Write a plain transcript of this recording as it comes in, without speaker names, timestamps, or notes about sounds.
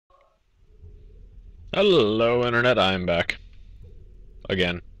Hello, Internet. I'm back.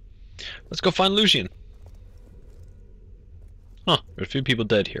 Again. Let's go find Lucian. Huh, there's a few people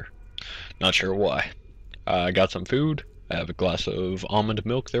dead here. Not sure why. I got some food. I have a glass of almond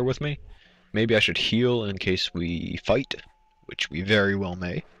milk there with me. Maybe I should heal in case we fight, which we very well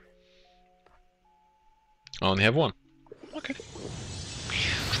may. I only have one. Okay.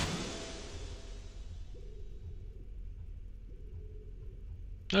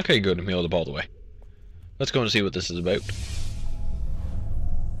 Okay, good. I'm healed up all the way. Let's go and see what this is about.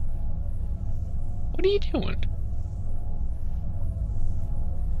 What are you doing?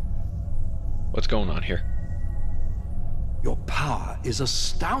 What's going on here? Your power is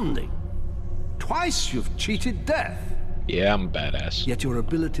astounding. Twice you've cheated death. Yeah, I'm a badass. Yet your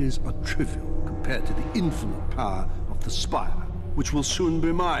abilities are trivial compared to the infinite power of the Spire, which will soon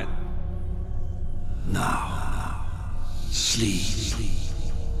be mine. Now, sleep.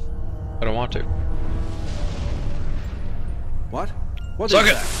 I don't want to. What? What Suck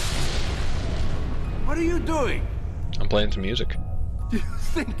is it! that? What are you doing? I'm playing some music. Do you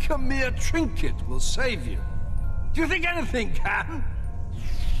think a mere trinket will save you? Do you think anything can?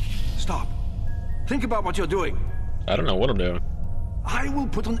 Stop. Think about what you're doing. I don't know what I'm doing. I will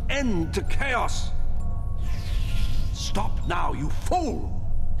put an end to chaos. Stop now, you fool!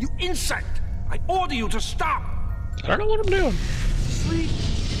 You insect! I order you to stop! I don't know what I'm doing. Sleep!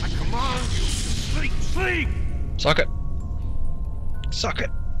 I command you to sleep! Sleep! Suck it. Suck it.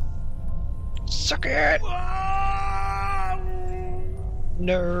 Suck it!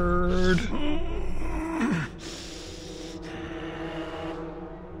 Nerd.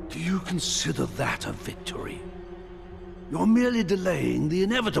 Do you consider that a victory? You're merely delaying the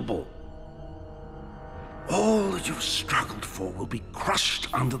inevitable. All that you've struggled for will be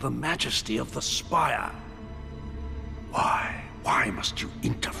crushed under the majesty of the Spire. Why? Why must you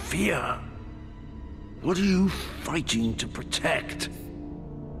interfere? What are you fighting to protect?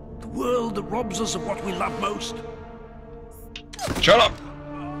 The world that robs us of what we love most? Shut up!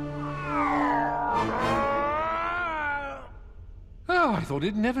 Oh, I thought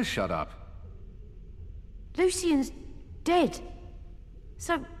he'd never shut up. Lucian's dead.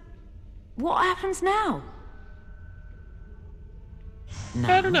 So, what happens now?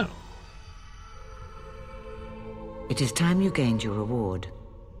 I don't know. It is time you gained your reward.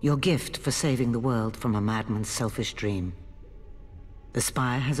 Your gift for saving the world from a madman's selfish dream. The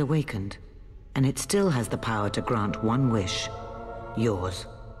Spire has awakened, and it still has the power to grant one wish. Yours.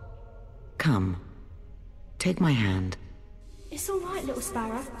 Come. Take my hand. It's all right, little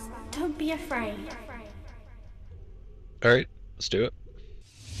sparrow. Don't be afraid. Alright, let's do it.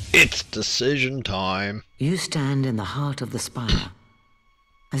 It's decision time. You stand in the heart of the Spire,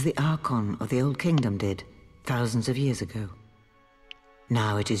 as the Archon of the Old Kingdom did thousands of years ago.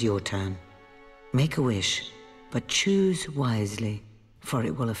 Now it is your turn. Make a wish, but choose wisely, for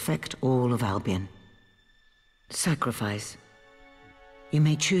it will affect all of Albion. Sacrifice. You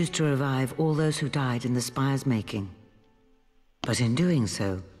may choose to revive all those who died in the Spire's making. But in doing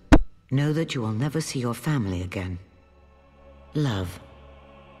so, know that you will never see your family again. Love.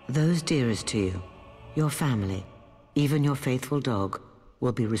 Those dearest to you, your family, even your faithful dog,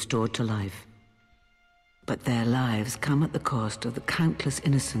 will be restored to life. But their lives come at the cost of the countless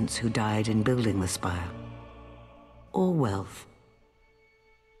innocents who died in building the Spire. Or wealth.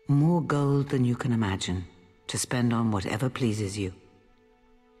 More gold than you can imagine, to spend on whatever pleases you.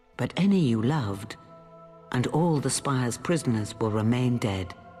 But any you loved, and all the Spire's prisoners will remain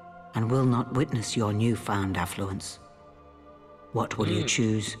dead, and will not witness your newfound affluence. What will you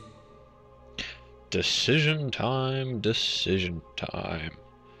choose? Decision time, decision time.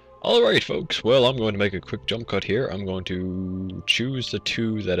 Alright, folks. Well, I'm going to make a quick jump cut here. I'm going to choose the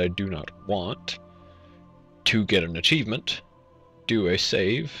two that I do not want to get an achievement, do a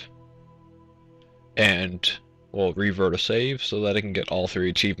save, and, well, revert a save so that I can get all three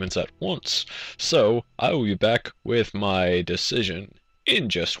achievements at once. So, I will be back with my decision in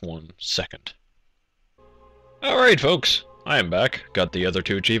just 1 second. Alright, folks. I am back. Got the other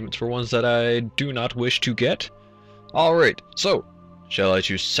two achievements for ones that I do not wish to get. Alright, so, shall I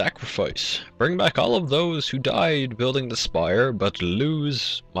choose Sacrifice? Bring back all of those who died building the Spire, but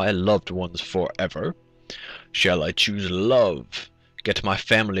lose my loved ones forever. Shall I choose Love? Get my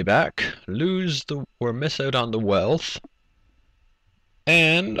family back, lose or miss out on the wealth,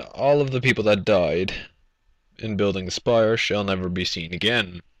 and all of the people that died in building the Spire shall never be seen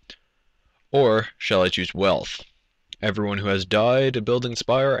again. Or shall I choose Wealth? Everyone who has died building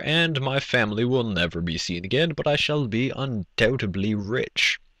Spire and my family will never be seen again, but I shall be undoubtedly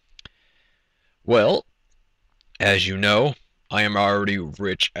rich. Well, as you know, I am already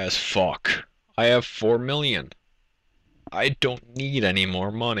rich as fuck. I have 4 million. I don't need any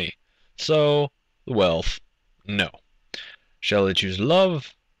more money. So, wealth, no. Shall I choose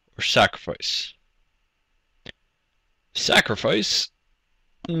love or sacrifice? Sacrifice?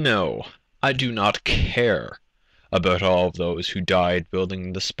 No. I do not care about all of those who died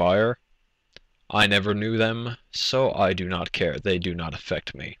building the spire. I never knew them, so I do not care. They do not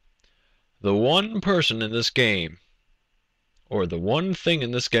affect me. The one person in this game, or the one thing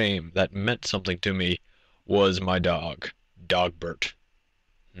in this game that meant something to me, was my dog, Dogbert.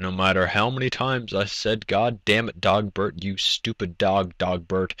 No matter how many times I said, "God damn it, Dogbert, you stupid dog,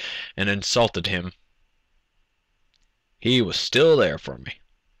 Dogbert," and insulted him, he was still there for me.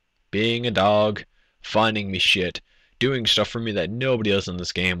 Being a dog, finding me shit, doing stuff for me that nobody else in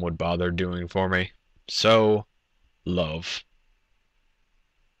this game would bother doing for me. So, love.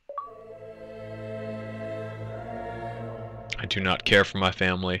 I do not care for my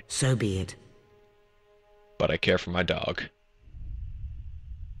family, So be it. but I care for my dog.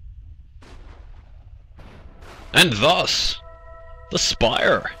 And thus, the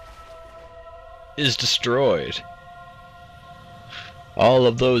spire is destroyed. All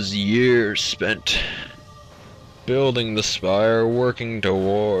of those years spent building the spire, working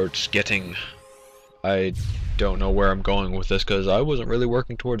towards getting... I don't know where I'm going with this, because I wasn't really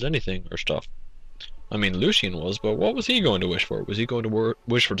working towards anything or stuff. I mean, Lucian was, but what was he going to wish for? Was he going to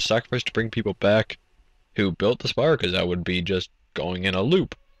wish for the sacrifice to bring people back who built the spire? Because that would be just going in a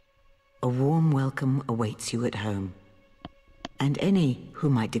loop. A warm welcome awaits you at home. And any who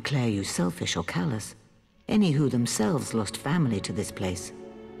might declare you selfish or callous, any who themselves lost family to this place,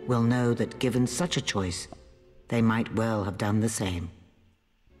 will know that given such a choice, they might well have done the same.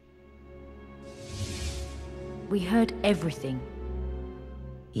 We heard everything.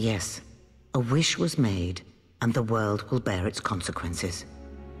 Yes, a wish was made, and the world will bear its consequences.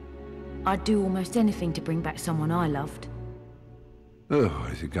 I'd do almost anything to bring back someone I loved. Oh,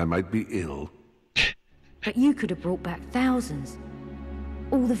 I think I might be ill. But you could have brought back thousands.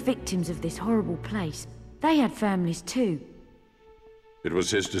 All the victims of this horrible place, they had families too. It was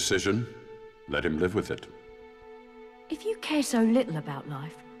his decision. Let him live with it. If you care so little about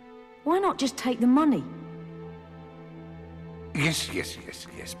life, why not just take the money? Yes,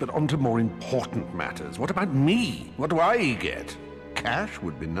 but on to more important matters. What about me? What do I get? Cash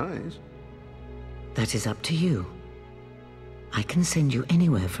would be nice. That is up to you. I can send you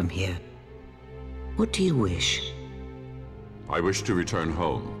anywhere from here. What do you wish? I wish to return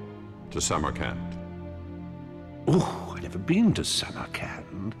home, to Samarkand. Oh, I've never been to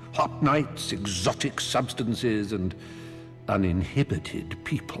Samarkand. Hot nights, exotic substances, and uninhibited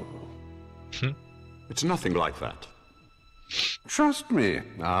people. It's nothing like that. Trust me,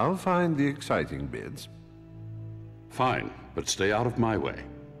 I'll find the exciting bits. Fine, but stay out of my way.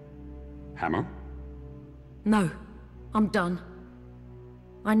 Hammer? No, I'm done.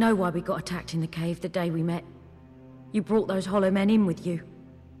 I know why we got attacked in the cave the day we met. You brought those hollow men in with you.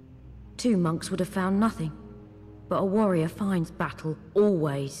 2 monks would have found nothing, but a warrior finds battle,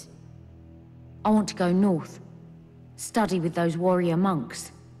 always. I want to go north, study with those warrior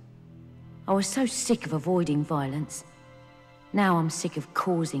monks. I was so sick of avoiding violence. Now I'm sick of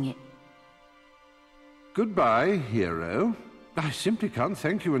causing it. Goodbye, hero. I simply can't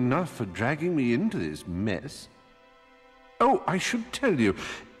thank you enough for dragging me into this mess. Oh, I should tell you,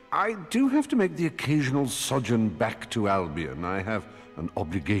 I do have to make the occasional sojourn back to Albion. I have an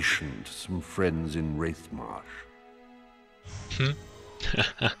obligation to some friends in Wraithmarsh.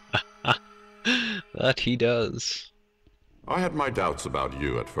 That he does. I had my doubts about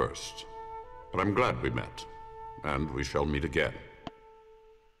you at first, but I'm glad we met, and we shall meet again.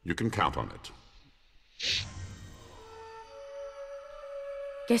 You can count on it.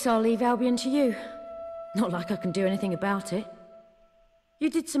 Guess I'll leave Albion to you. Not like I can do anything about it. You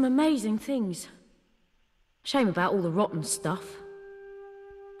did some amazing things. Shame about all the rotten stuff.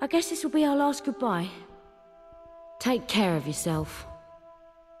 I guess this will be our last goodbye. Take care of yourself.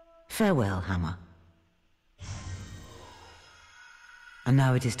 Farewell, Hammer. And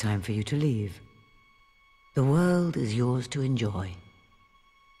now it is time for you to leave. The world is yours to enjoy.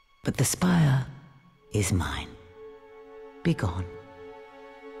 But the spire is mine. Be gone.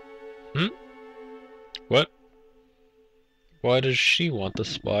 What? Why does she want the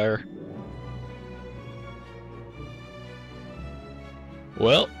spire?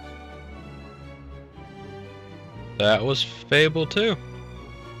 Well, that was Fable 2.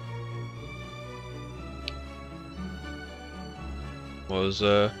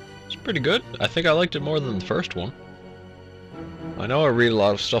 It's pretty good. I think I liked it more than the first one. I know I read a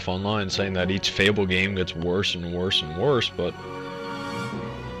lot of stuff online saying that each Fable game gets worse and worse and worse, but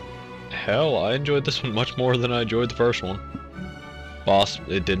hell, I enjoyed this one much more than I enjoyed the first one.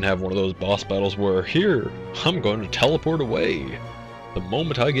 It didn't have one of those boss battles where, here, I'm going to teleport away. The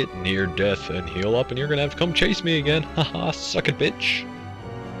moment I get near death and heal up and you're gonna have to come chase me again. Haha, suck it, bitch.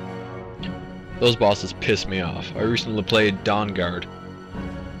 Those bosses piss me off. I recently played Dawnguard.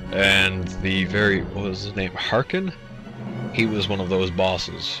 And what was his name? Harkin? He was one of those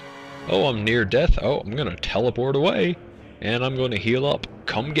bosses. Oh, I'm near death. Oh, I'm gonna teleport away. And I'm gonna heal up.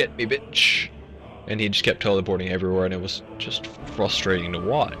 Come get me, bitch. And he just kept teleporting everywhere, and it was just frustrating to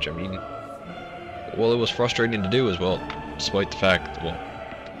watch. I mean, well, it was frustrating to do as well, despite the fact, well,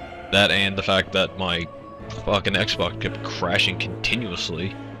 that and the fact that my fucking Xbox kept crashing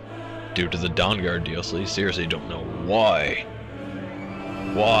continuously due to the Dawnguard DLC. Seriously, don't know why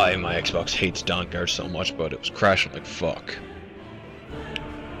my Xbox hates Dawnguard so much, but it was crashing like fuck.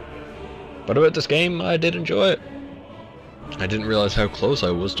 But about this game, I did enjoy it. I didn't realize how close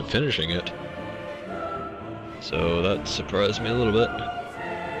I was to finishing it. So that surprised me a little bit.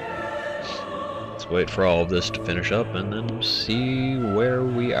 Let's wait for all of this to finish up and then see where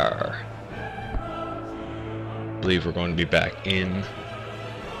we are. I believe we're going to be back in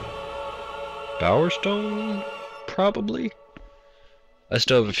Bowerstone, probably. I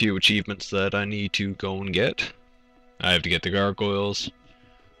still have a few achievements that I need to go and get. I have to get the gargoyles.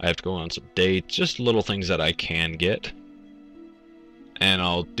 I have to go on some dates, just little things that I can get. And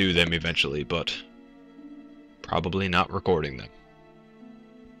I'll do them eventually, but probably not recording them.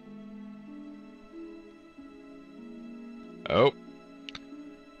 Oh,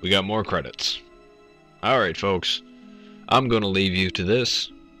 we got more credits. Alright folks, I'm gonna leave you to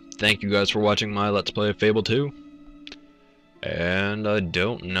this. Thank you guys for watching my Let's Play of Fable 2. And I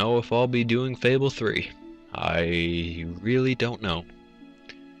don't know if I'll be doing Fable 3. I really don't know.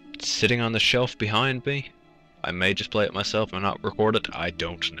 It's sitting on the shelf behind me. I may just play it myself and not record it. I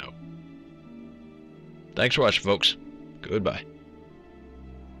don't know. Thanks for watching, folks. Goodbye.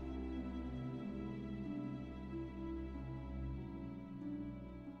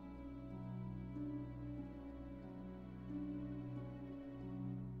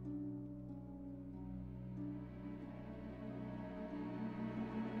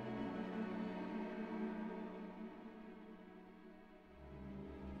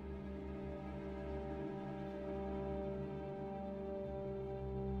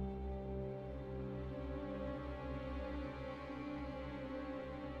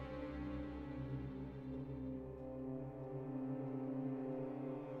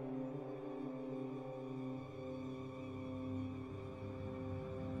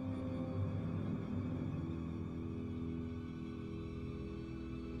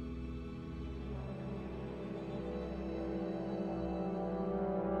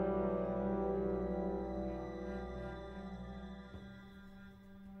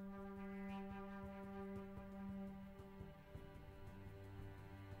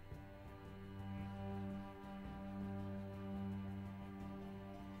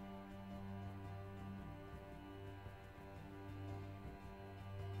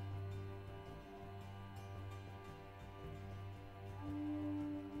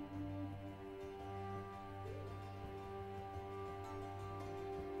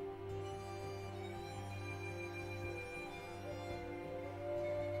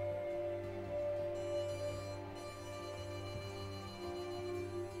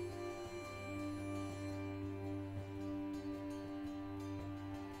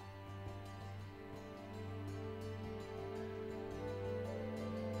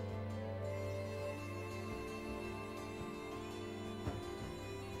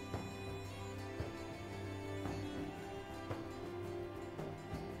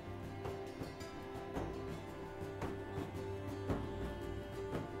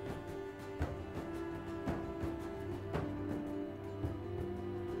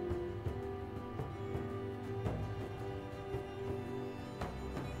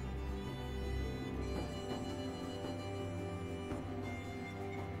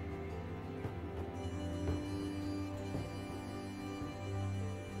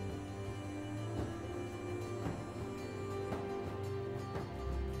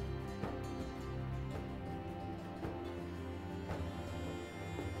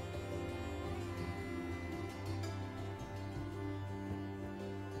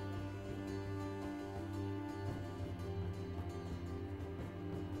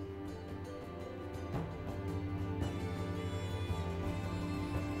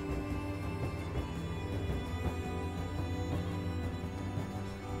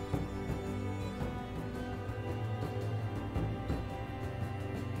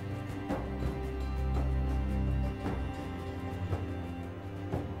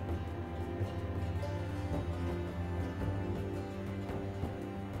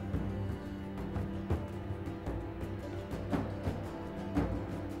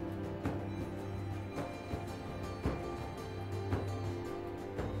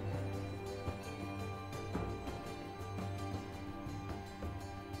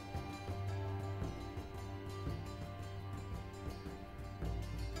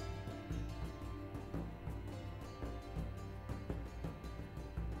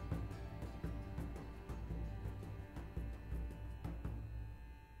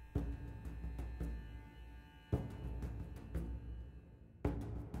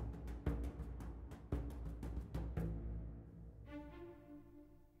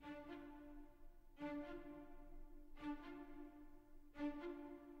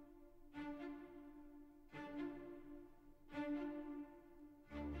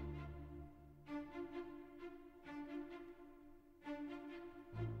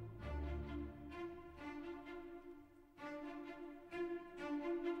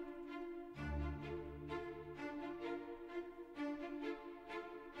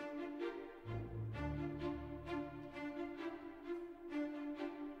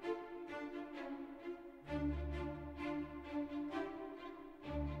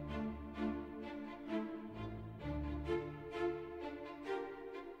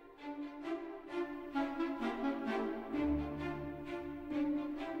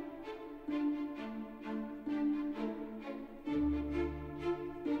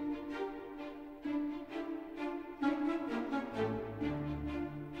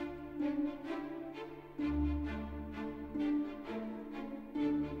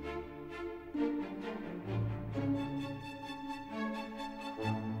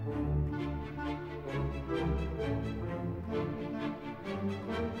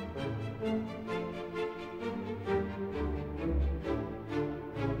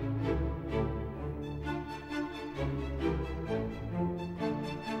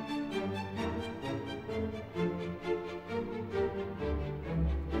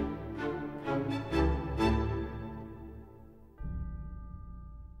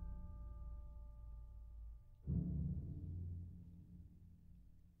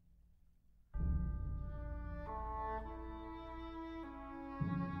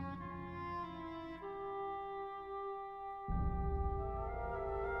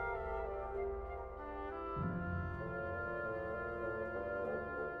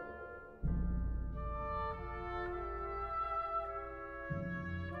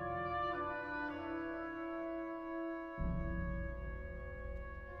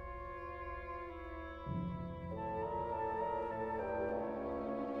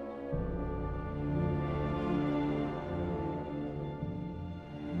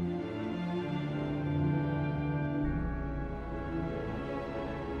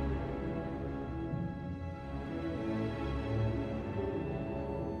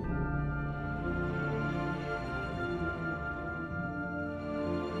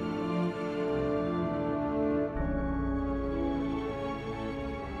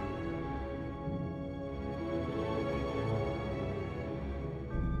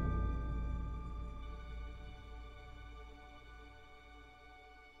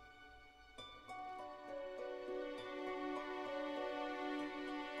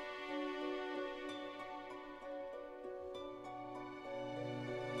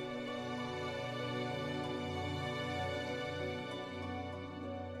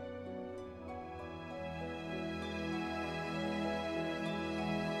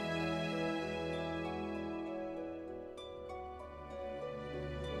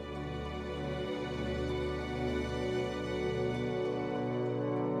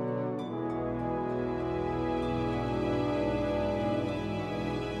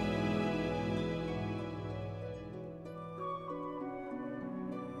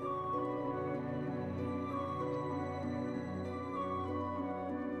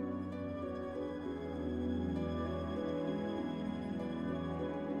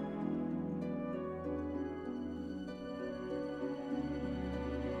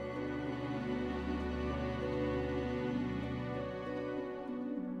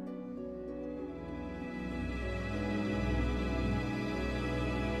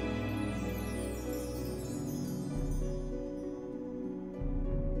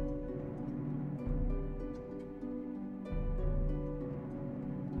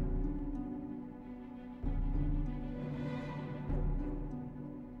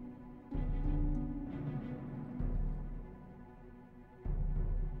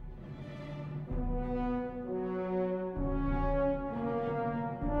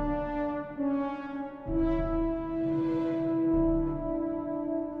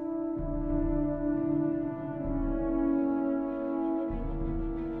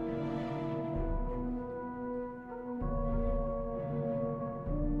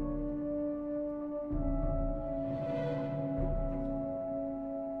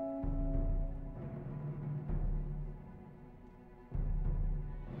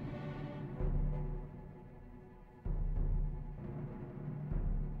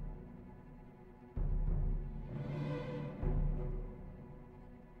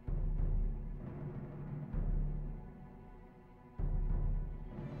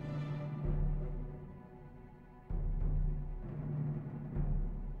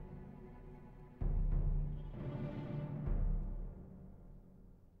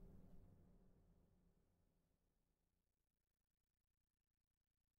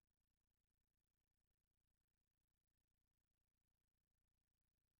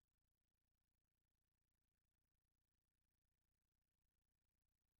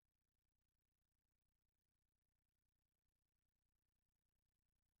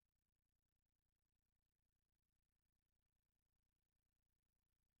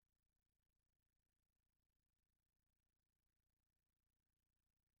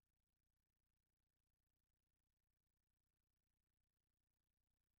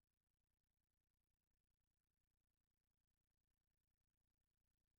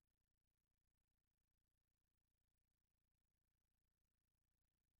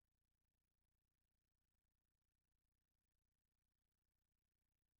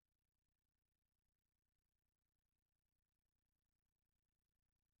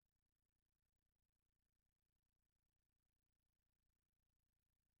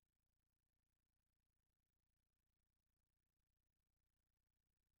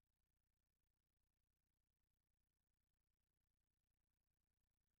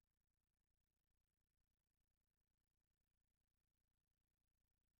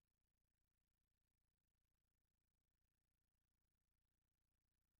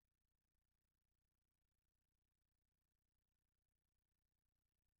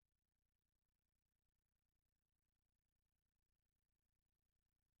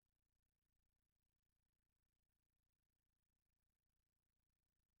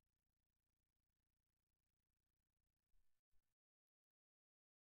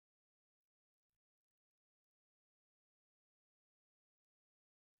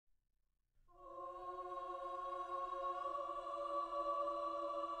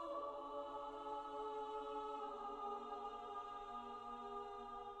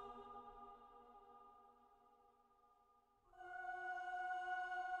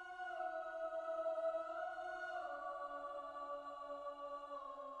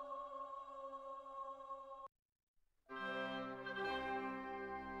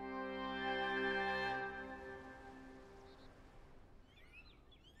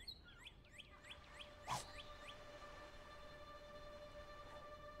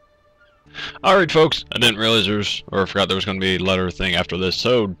 Alright folks, I didn't realize I forgot there was going to be a letter thing after this.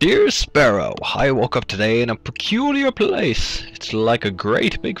 So, Dear Sparrow, I woke up today in a peculiar place. It's like a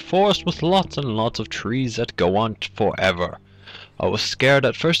great big forest with lots and lots of trees that go on forever. I was scared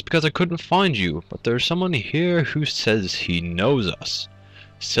at first because I couldn't find you, but there's someone here who says he knows us.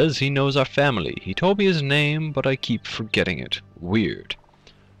 Says he knows our family. He told me his name, but I keep forgetting it. Weird.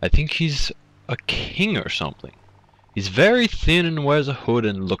 I think he's a king or something. He's very thin and wears a hood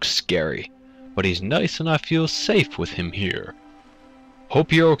and looks scary. But he's nice and I feel safe with him here.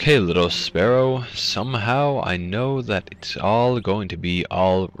 Hope you're okay, little sparrow. Somehow I know that it's all going to be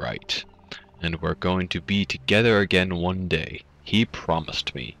alright. And we're going to be together again one day. He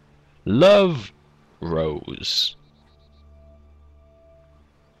promised me. Love, Rose.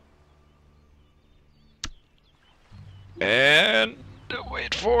 And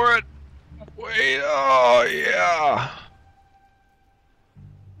wait for it. Wait, oh yeah.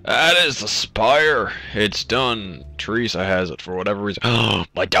 That is the spire. It's done. Teresa has it for whatever reason. Oh,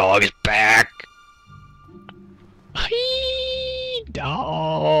 my dog is back.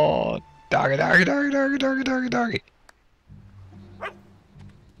 Dog. Doggy, doggy, doggy, doggy, doggy, doggy, doggy.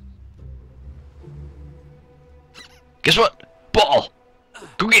 Guess what? Ball.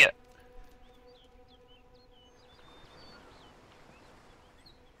 Go get it.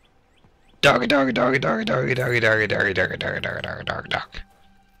 Doggy, doggy, doggy, doggy, doggy, doggy, doggy, doggy, doggy, doggy, doggy, doggy, doggy, doggy.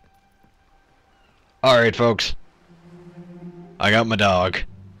 Alright, folks. I got my dog.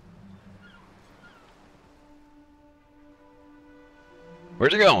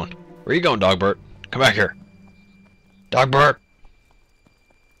 Where's he going? Where you going, Dogbert? Come back here. Dogbert!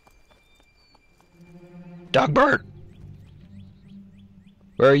 Dogbert!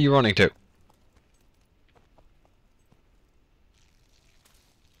 Where are you running to?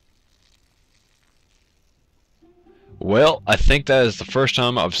 Well, I think that is the first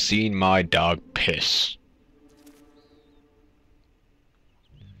time I've seen my dog piss.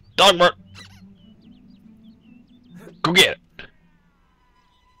 Dogbert! Go get it!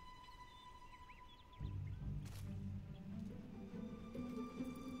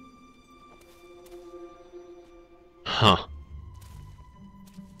 Huh.